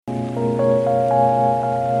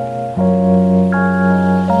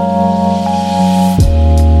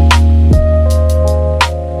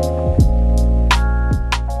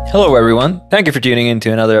Hello, everyone. Thank you for tuning in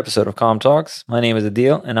to another episode of Calm Talks. My name is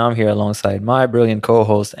Adil, and I'm here alongside my brilliant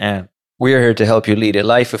co-host, Anne. We are here to help you lead a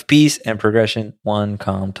life of peace and progression, one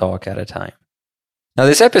calm talk at a time. Now,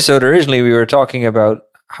 this episode, originally, we were talking about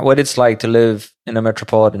what it's like to live in a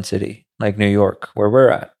metropolitan city like New York, where we're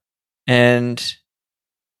at. And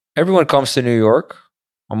everyone comes to New York,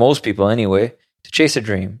 or most people anyway, to chase a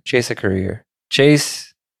dream, chase a career,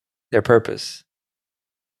 chase their purpose.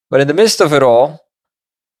 But in the midst of it all,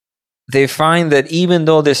 they find that even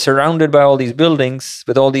though they're surrounded by all these buildings,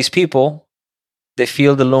 with all these people, they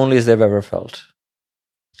feel the loneliest they've ever felt.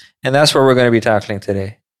 And that's what we're going to be tackling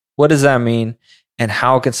today. What does that mean? And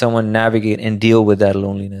how can someone navigate and deal with that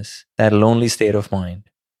loneliness, that lonely state of mind?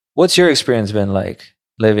 What's your experience been like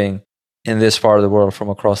living in this part of the world from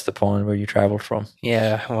across the pond where you traveled from?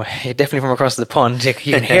 Yeah, well, definitely from across the pond. You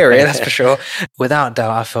can hear it, that's for sure. Without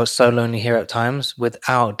doubt, I felt so lonely here at times.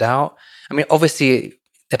 Without doubt. I mean, obviously,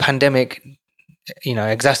 the pandemic,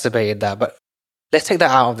 exacerbated that. But let's take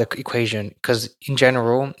that out of the equation, because in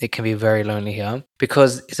general, it can be very lonely here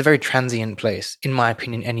because it's a very transient place, in my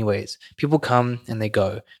opinion anyways. People come and they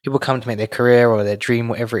go. People come to make their career or their dream,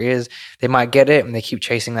 whatever it is. They might get it and they keep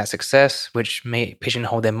chasing that success, which may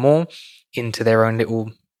pigeonhole them more into their own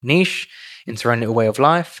little niche, into their own little way of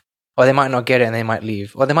life. Or they might not get it and they might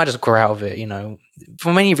leave. Or they might just grow out of it,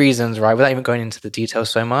 for many reasons, right? Without even going into the details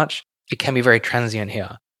so much, it can be very transient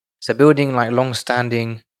here. So building like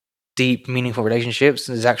long-standing, deep, meaningful relationships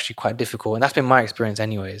is actually quite difficult. And that's been my experience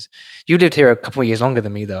anyways. You lived here a couple of years longer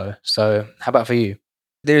than me though. So how about for you?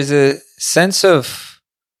 There's a sense of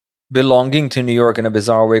belonging to New York in a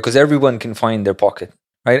bizarre way because everyone can find their pocket,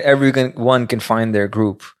 right? Everyone can find their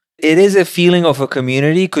group. It is a feeling of a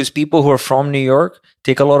community because people who are from New York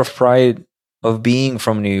take a lot of pride of being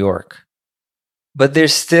from New York. But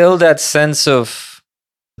there's still that sense of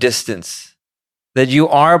distance, that you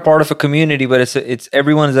are a part of a community, but it's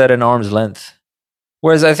everyone's at an arm's length.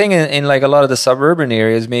 Whereas I think in like a lot of the suburban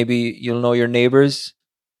areas, maybe you'll know your neighbors.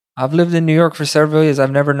 I've lived in New York for several years. I've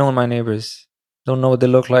never known my neighbors. Don't know what they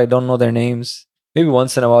look like. Don't know their names. Maybe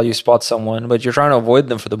once in a while you spot someone, but you're trying to avoid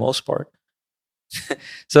them for the most part.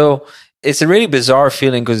 So it's a really bizarre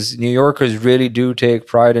feeling because New Yorkers really do take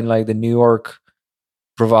pride in like the New York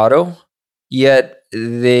bravado, yet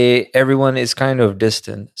everyone is kind of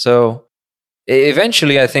distant. So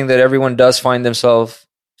eventually I think that everyone does find themselves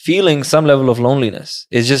feeling some level of loneliness.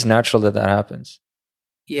 It's just natural that happens.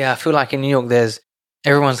 Yeah, I feel like in New York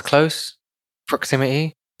everyone's close,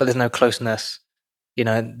 proximity, but there's no closeness.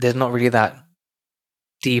 There's not really that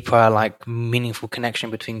deeper, like meaningful connection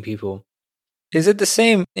between people. Is it the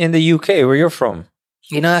same in the UK where you're from?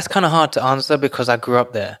 That's kind of hard to answer because I grew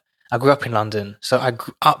up there. I grew up in London, so I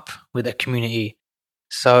grew up with a community.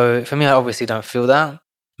 So for me, I obviously don't feel that.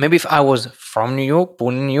 Maybe if I was from New York,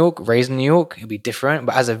 born in New York, raised in New York, it'd be different.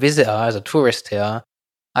 But as a visitor, as a tourist here,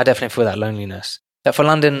 I definitely feel that loneliness. But for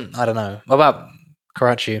London, I don't know. What about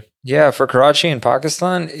Karachi? Yeah, for Karachi in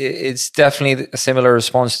Pakistan, it's definitely a similar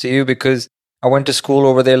response to you because I went to school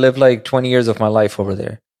over there, lived like 20 years of my life over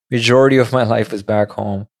there. Majority of my life was back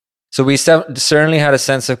home. So we certainly had a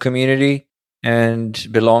sense of community and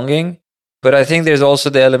belonging. But I think there's also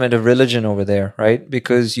the element of religion over there, right?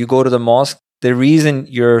 Because you go to the mosque. The reason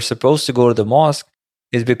you're supposed to go to the mosque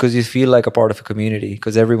is because you feel like a part of a community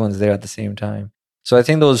because everyone's there at the same time. So I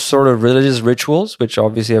think those sort of religious rituals, which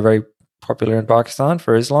obviously are very popular in Pakistan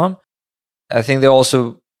for Islam, I think they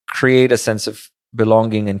also create a sense of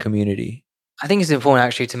belonging and community. I think it's important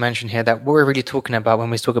actually to mention here that what we're really talking about when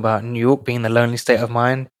we talk about New York being the lonely state of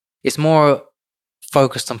mind, it's more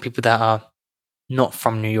focused on people that are not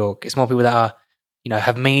from New York. It's more people that are,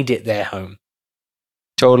 have made it their home.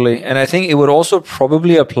 Totally. And I think it would also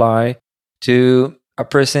probably apply to a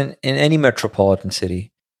person in any metropolitan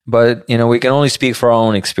city. But, we can only speak for our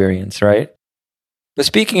own experience, right? But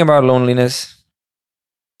speaking about loneliness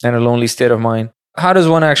and a lonely state of mind, how does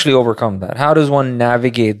one actually overcome that? How does one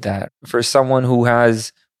navigate that for someone who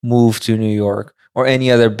has moved to New York or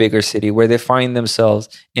any other bigger city where they find themselves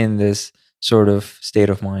in this sort of state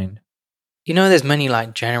of mind? There's many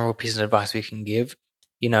like general pieces of advice we can give,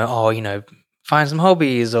 find some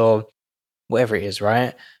hobbies or whatever it is,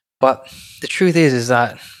 right? But the truth is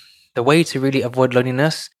that the way to really avoid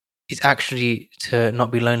loneliness is actually to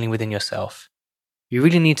not be lonely within yourself. You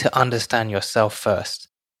really need to understand yourself first.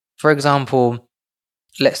 For example,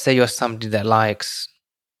 let's say you're somebody that likes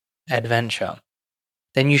adventure.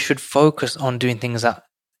 Then you should focus on doing things that,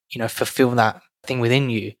 fulfill that thing within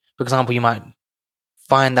you. For example, you might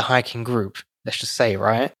find the hiking group, let's just say,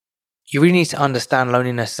 right? You really need to understand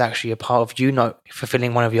loneliness is actually a part of you not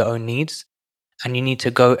fulfilling one of your own needs. and you need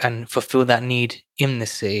to go and fulfill that need in the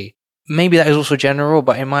city. Maybe that is also general,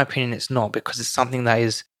 but in my opinion, it's not, because it's something that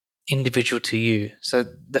is individual to you. So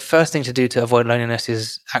the first thing to do to avoid loneliness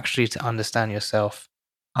is actually to understand yourself.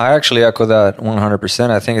 I actually echo that 100%.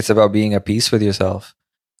 I think it's about being at peace with yourself.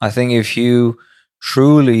 I think if you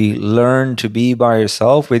truly learn to be by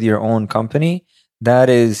yourself with your own company, that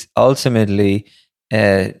is ultimately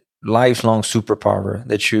a lifelong superpower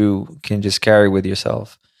that you can just carry with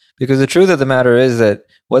yourself. Because the truth of the matter is that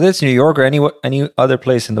whether it's New York or any other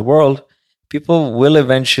place in the world, people will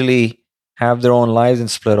eventually have their own lives and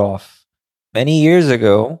split off. Many years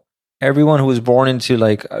ago, everyone who was born into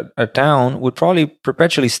like a town would probably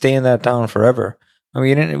perpetually stay in that town forever. I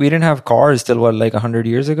mean, we didn't have cars till what, like 100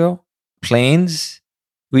 years ago? Planes?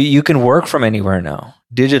 You can work from anywhere now,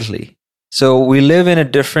 digitally. So we live in a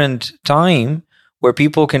different time where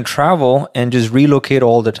people can travel and just relocate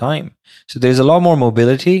all the time. So there's a lot more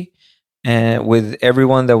mobility with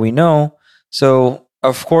everyone that we know. So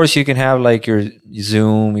of course you can have like your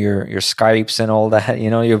Zoom, your Skypes and all that,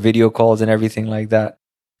 your video calls and everything like that.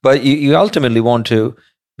 But you ultimately want to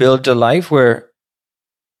build a life where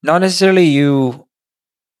not necessarily you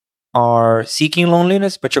are seeking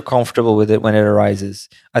loneliness, but you're comfortable with it when it arises.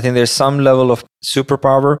 I think there's some level of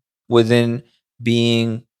superpower within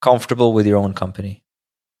being comfortable with your own company.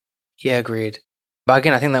 Yeah, agreed. But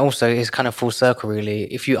again, I think that also is kind of full circle, really.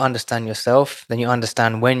 If you understand yourself, then you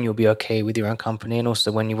understand when you'll be okay with your own company and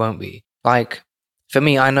also when you won't be. Like, for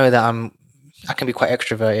me, I know that I can be quite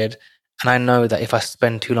extroverted. And I know that if I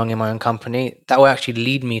spend too long in my own company, that will actually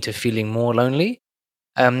lead me to feeling more lonely.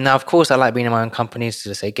 Now, of course, I like being in my own company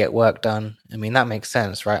to say get work done. I mean, that makes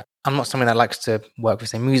sense, right? I'm not someone that likes to work with,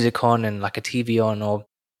 say, music on and like a TV on, or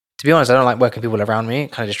to be honest, I don't like working people around me.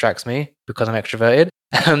 It kind of distracts me because I'm extroverted.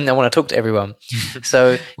 I want to talk to everyone.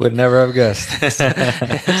 So would never have guessed.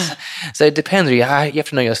 So it depends. You have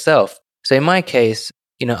to know yourself. So in my case,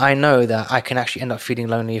 I know that I can actually end up feeling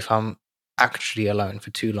lonely if I'm actually alone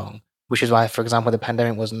for too long, which is why, for example, the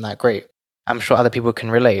pandemic wasn't that great. I'm sure other people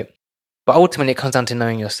can relate. But ultimately, it comes down to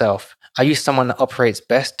knowing yourself. Are you someone that operates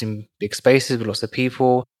best in big spaces with lots of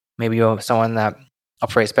people? Maybe you're someone that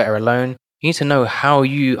operates better alone. You need to know how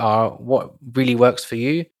you are, what really works for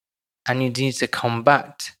you, and you need to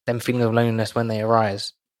combat them feelings of loneliness when they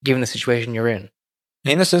arise, given the situation you're in.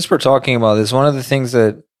 Since we're talking about this, one of the things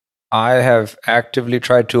that I have actively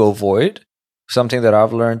tried to avoid, something that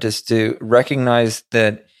I've learned, is to recognize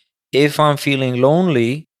that if I'm feeling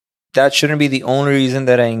lonely, that shouldn't be the only reason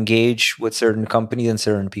that I engage with certain companies and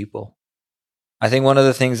certain people. I think one of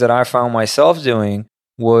the things that I found myself doing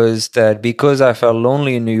was that because I felt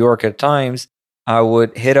lonely in New York at times, I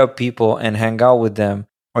would hit up people and hang out with them,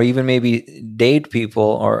 or even maybe date people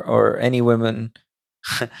or any women,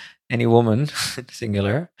 any woman,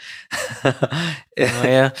 singular. Oh,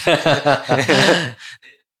 yeah.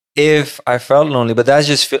 If I felt lonely, but that's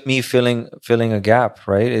just me filling a gap,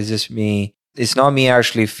 right? It's just me. It's not me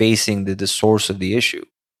actually facing the source of the issue.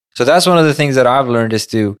 So that's one of the things that I've learned, is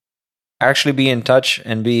to actually be in touch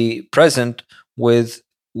and be present with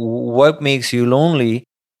what makes you lonely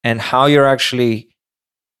and how you're actually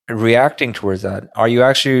reacting towards that. Are you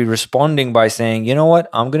actually responding by saying, you know what,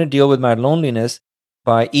 I'm going to deal with my loneliness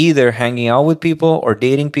by either hanging out with people or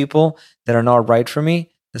dating people that are not right for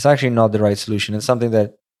me? That's actually not the right solution. It's something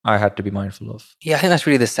that I had to be mindful of. Yeah, I think that's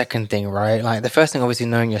really the second thing, right? Like the first thing, obviously,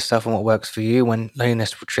 knowing yourself and what works for you when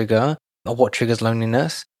loneliness will trigger, or what triggers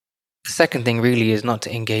loneliness. The second thing really is not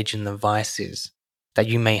to engage in the vices that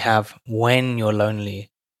you may have when you're lonely.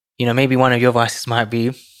 Maybe one of your vices might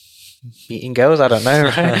be eating girls. I don't know,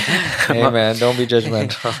 right? Hey man, don't be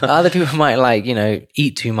judgmental. Other people might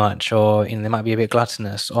eat too much, or they might be a bit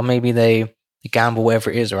gluttonous, or maybe they gamble,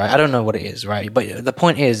 whatever it is, right? I don't know what it is, right? But the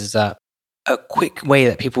point is that a quick way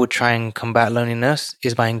that people would try and combat loneliness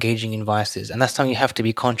is by engaging in vices. And that's something you have to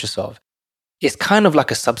be conscious of. It's kind of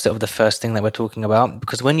like a subset of the first thing that we're talking about,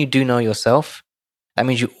 because when you do know yourself, that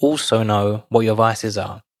means you also know what your vices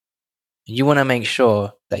are. You want to make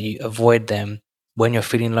sure that you avoid them when you're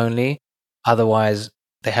feeling lonely. Otherwise,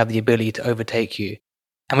 they have the ability to overtake you.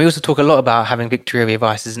 And we also talk a lot about having victory over your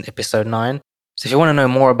vices in episode 9. So if you want to know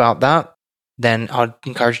more about that, then I'd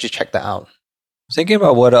encourage you to check that out. Thinking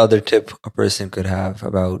about what other tip a person could have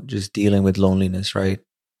about just dealing with loneliness, right?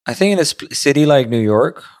 I think in a city like New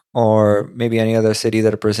York, or maybe any other city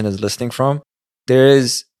that a person is listening from, there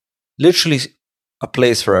is literally a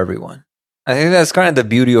place for everyone. I think that's kind of the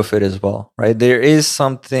beauty of it as well, right? There is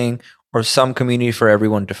something or some community for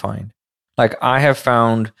everyone to find. Like I have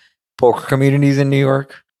found poker communities in New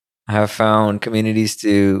York. I have found communities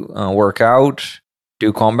to work out,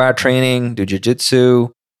 do combat training, do jiu-jitsu.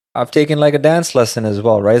 I've taken like a dance lesson as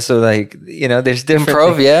well, right? So like, there's different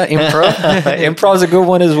Improv, yeah, improv. Improv's a good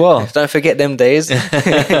one as well. Don't forget them days.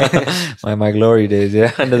 my glory days,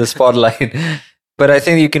 yeah, under the spotlight. But I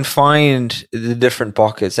think you can find the different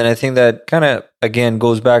pockets. And I think that kind of, again,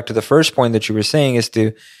 goes back to the first point that you were saying, is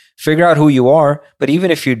to figure out who you are. But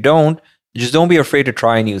even if you don't, just don't be afraid to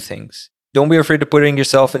try new things. Don't be afraid to putting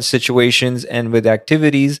yourself in situations and with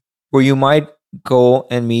activities where you might go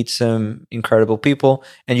and meet some incredible people,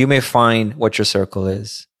 and you may find what your circle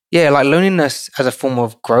is. Yeah, like loneliness as a form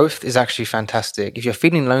of growth is actually fantastic. If you're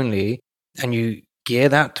feeling lonely and you gear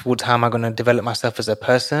that towards how am I going to develop myself as a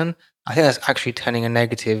person, I think that's actually turning a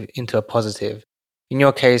negative into a positive. In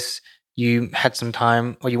your case, you had some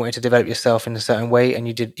time where you wanted to develop yourself in a certain way, and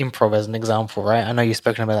you did improv as an example, right? I know you've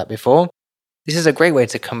spoken about that before. This is a great way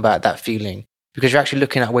to combat that feeling, because you're actually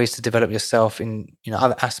looking at ways to develop yourself in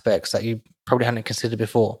other aspects that you probably hadn't considered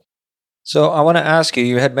before. So I want to ask you,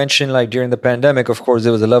 you had mentioned like during the pandemic, of course,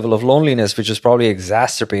 there was a level of loneliness, which was probably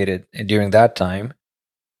exacerbated during that time.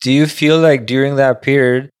 Do you feel like during that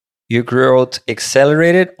period, your growth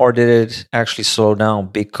accelerated, or did it actually slow down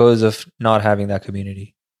because of not having that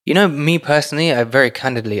community? Me personally, very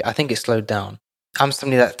candidly, I think it slowed down. I'm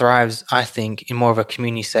somebody that thrives, I think, in more of a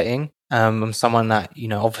community setting. I'm someone that,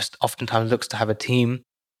 oftentimes looks to have a team.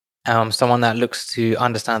 Someone that looks to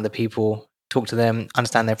understand the people, talk to them,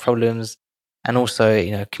 understand their problems, and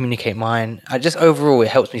also, communicate mine. Overall, it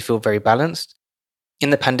helps me feel very balanced. In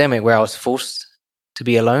the pandemic, where I was forced to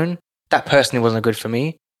be alone, that personally wasn't good for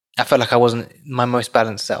me. I felt like I wasn't my most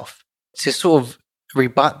balanced self. To sort of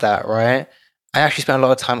rebut that, right? I actually spent a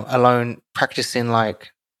lot of time alone practicing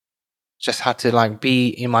just how to be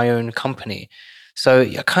in my own company. So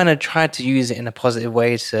I kind of tried to use it in a positive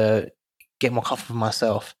way to get more comfortable with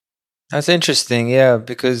myself. That's interesting, yeah,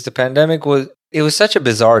 because the pandemic was such a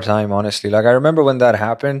bizarre time, honestly. Like I remember when that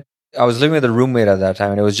happened, I was living with a roommate at that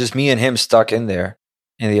time, and it was just me and him stuck in there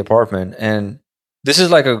in the apartment. And this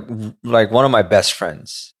is like one of my best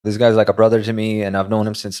friends. This guy's like a brother to me, and I've known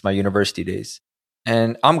him since my university days.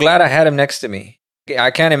 And I'm glad I had him next to me.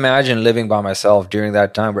 I can't imagine living by myself during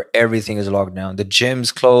that time where everything is locked down. The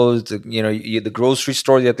gym's closed. The grocery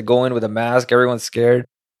store, you have to go in with a mask. Everyone's scared.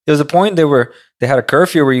 There was a point they had a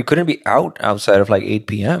curfew where you couldn't be outside of like 8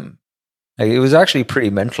 p.m. Like it was actually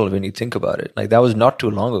pretty mental when you think about it. Like that was not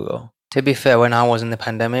too long ago. To be fair, when I was in the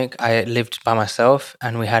pandemic, I lived by myself,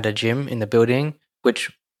 and we had a gym in the building,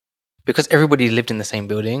 which, because everybody lived in the same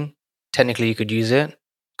building, technically you could use it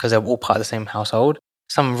because they were all part of the same household.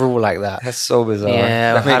 Some rule like that. That's so bizarre.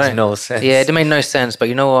 Yeah, that makes no sense. Yeah, it made no sense. But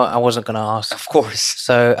you know what? I wasn't going to ask. Of course.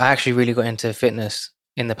 So I actually really got into fitness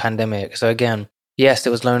in the pandemic. So again, yes, it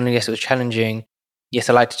was lonely. Yes, it was challenging. Yes,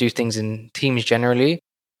 I like to do things in teams generally.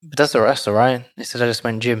 But that's all right. Instead, I just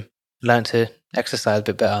went gym, learned to exercise a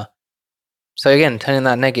bit better. So again, turning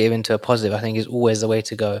that negative into a positive, I think, is always the way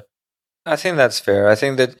to go. I think that's fair. I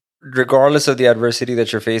think that regardless of the adversity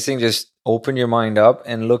that you're facing, just open your mind up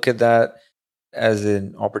and look at that as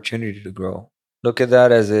an opportunity to grow. Look at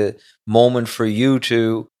that as a moment for you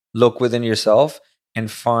to look within yourself and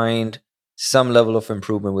find some level of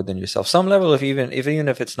improvement within yourself. Some level of even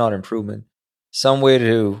if it's not improvement, some way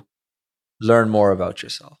to learn more about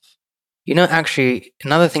yourself. Actually,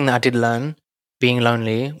 another thing that I did learn being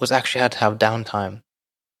lonely was actually how to have downtime.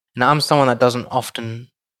 Now, I'm someone that doesn't often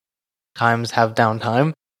times have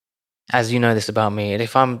downtime. As you know this about me, and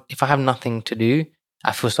if I have nothing to do,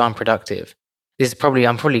 I feel so unproductive.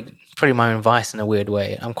 I'm probably my own vice in a weird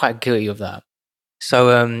way. I'm quite guilty of that.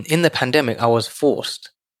 So in the pandemic, I was forced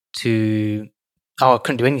I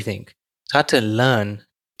couldn't do anything. So I had to learn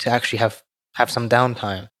to actually have some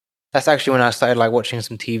downtime. That's actually when I started watching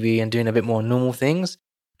some TV and doing a bit more normal things.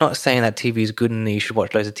 Not saying that TV is good and you should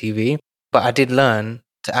watch loads of TV, but I did learn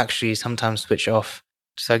to actually sometimes switch off.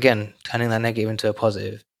 So again, turning that negative into a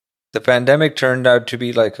positive. The pandemic turned out to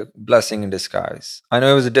be like a blessing in disguise. I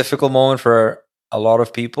know it was a difficult moment for a lot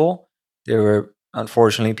of people. There were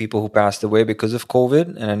unfortunately people who passed away because of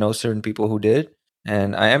COVID, and I know certain people who did.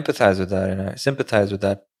 And I empathize with that and I sympathize with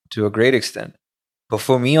that to a great extent. But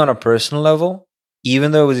for me, on a personal level,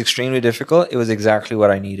 even though it was extremely difficult, it was exactly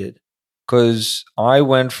what I needed. Because I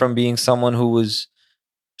went from being someone who was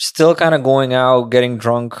still kind of going out, getting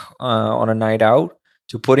drunk on a night out,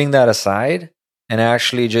 to putting that aside and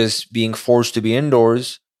actually just being forced to be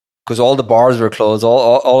indoors because all the bars were closed,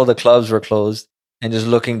 all of the clubs were closed, and just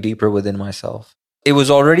looking deeper within myself. It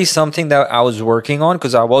was already something that I was working on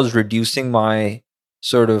because I was reducing my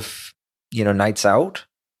sort of, nights out.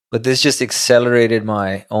 But this just accelerated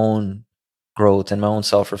my own growth and my own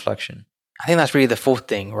self-reflection. I think that's really the fourth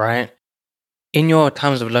thing, right? In your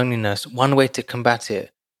times of loneliness, one way to combat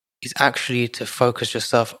it is actually to focus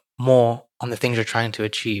yourself more on the things you're trying to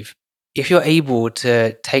achieve. If you're able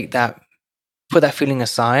to put that feeling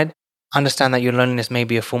aside, understand that your loneliness may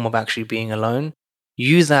be a form of actually being alone,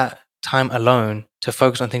 use that time alone to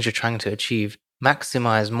focus on things you're trying to achieve,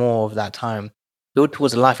 maximize more of that time, build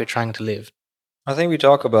towards the life you're trying to live. I think we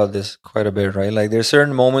talk about this quite a bit, right? Like there's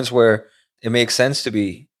certain moments where it makes sense to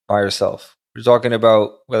be by yourself. We're talking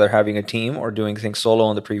about whether having a team or doing things solo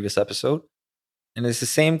in the previous episode. And it's the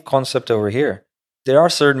same concept over here. There are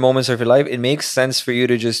certain moments of your life, it makes sense for you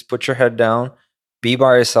to just put your head down, be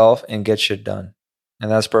by yourself, and get shit done.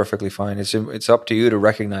 And that's perfectly fine. It's up to you to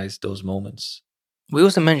recognize those moments. We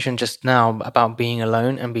also mentioned just now about being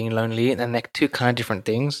alone and being lonely, and they're two kind of different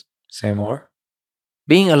things. Say more.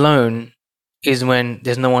 Being alone is when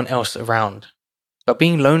there's no one else around. But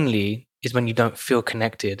being lonely is when you don't feel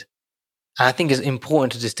connected. And I think it's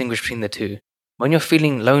important to distinguish between the two. When you're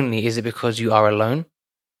feeling lonely, is it because you are alone?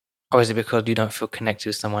 Or is it because you don't feel connected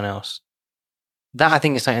with someone else? That I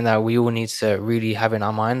think is something that we all need to really have in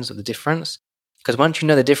our minds of the difference. Because once you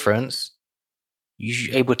know the difference,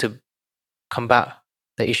 you're able to combat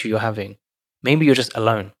the issue you're having. Maybe you're just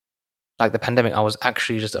alone. Like the pandemic, I was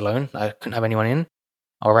actually just alone. I couldn't have anyone in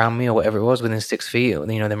or around me or whatever it was within 6 feet,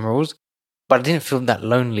 them rules. But I didn't feel that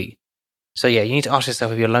lonely. So yeah, you need to ask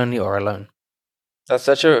yourself if you're lonely or alone. That's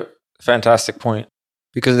such a fantastic point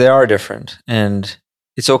because they are different. And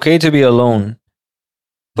it's okay to be alone,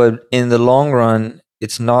 but in the long run,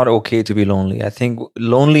 it's not okay to be lonely. I think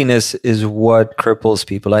loneliness is what cripples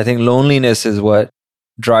people. I think loneliness is what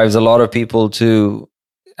drives a lot of people to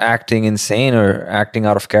acting insane or acting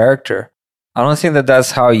out of character. I don't think that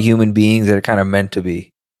that's how human beings are kind of meant to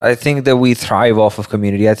be. I think that we thrive off of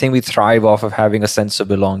community. I think we thrive off of having a sense of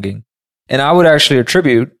belonging. And I would actually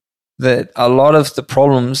attribute that a lot of the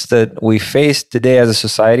problems that we face today as a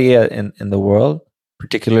society in the world,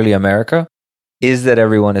 particularly America, is that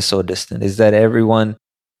everyone is so distant, is that everyone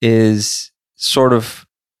is sort of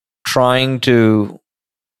trying to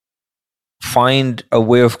find a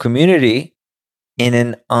way of community in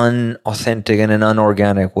an unauthentic and an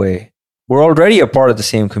unorganic way. We're already a part of the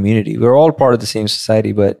same community. We're all part of the same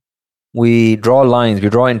society, but we draw lines, we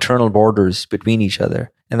draw internal borders between each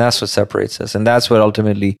other. And that's what separates us. And that's what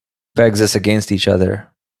ultimately pegs us against each other.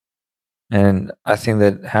 And I think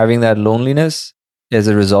that having that loneliness is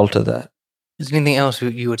a result of that. Is there anything else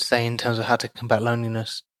you would say in terms of how to combat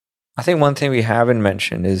loneliness? I think one thing we haven't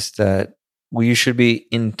mentioned is that you should be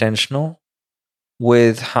intentional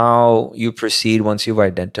with how you proceed once you've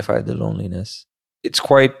identified the loneliness. It's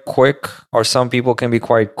quite quick, or some people can be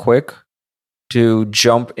quite quick to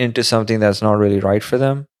jump into something that's not really right for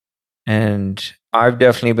them. And I've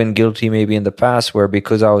definitely been guilty maybe in the past where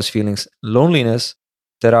because I was feeling loneliness,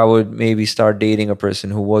 that I would maybe start dating a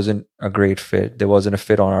person who wasn't a great fit. There wasn't a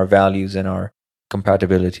fit on our values and our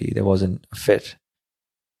compatibility. There wasn't a fit.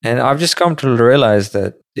 And I've just come to realize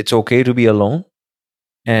that it's okay to be alone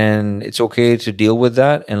and it's okay to deal with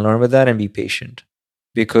that and learn with that and be patient.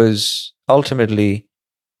 Because ultimately,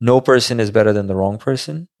 no person is better than the wrong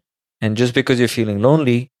person. And just because you're feeling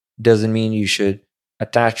lonely doesn't mean you should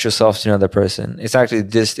attach yourself to another person. It's actually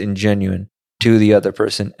disingenuine to the other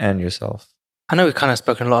person and yourself. I know we've kind of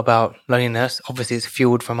spoken a lot about loneliness. Obviously, it's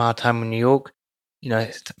fueled from our time in New York.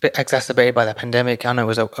 It's a bit exacerbated by the pandemic. I know it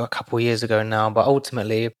was a couple of years ago now, but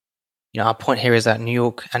ultimately, our point here is that New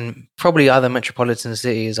York and probably other metropolitan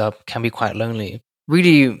cities can be quite lonely.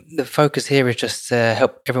 Really, the focus here is just to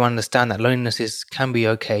help everyone understand that loneliness can be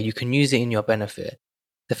okay. You can use it in your benefit.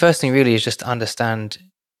 The first thing really is just to understand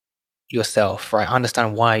yourself, right?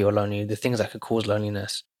 Understand why you're lonely, the things that could cause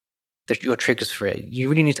loneliness, your triggers for it. You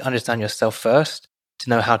really need to understand yourself first to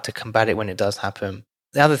know how to combat it when it does happen.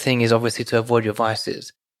 The other thing is obviously to avoid your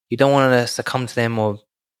vices. You don't want to succumb to them or,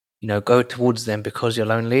 go towards them because you're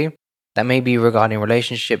lonely. That may be regarding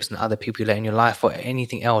relationships and other people you let in your life or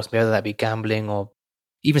anything else, whether that be gambling or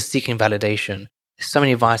even seeking validation. There's so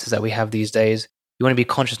many vices that we have these days. You want to be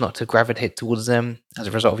conscious not to gravitate towards them as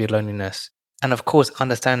a result of your loneliness. And of course,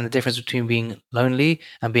 understand the difference between being lonely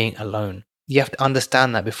and being alone. You have to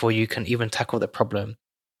understand that before you can even tackle the problem.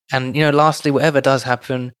 And, lastly, whatever does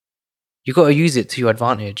happen, you got to use it to your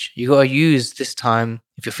advantage. You got to use this time,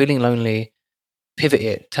 if you're feeling lonely, pivot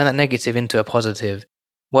it, turn that negative into a positive.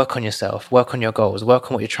 Work on yourself, work on your goals, work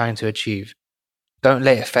on what you're trying to achieve. Don't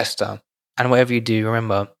let it fester. And whatever you do,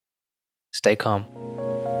 remember, stay calm.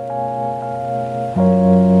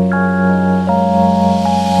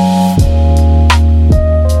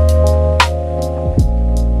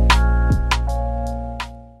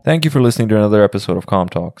 Thank you for listening to another episode of Calm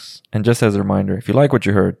Talks. And just as a reminder, if you like what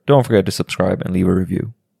you heard, don't forget to subscribe and leave a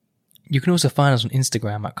review. You can also find us on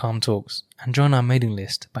Instagram at Calm Talks and join our mailing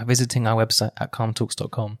list by visiting our website at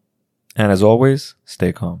calmtalks.com. And as always,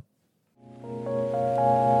 stay calm.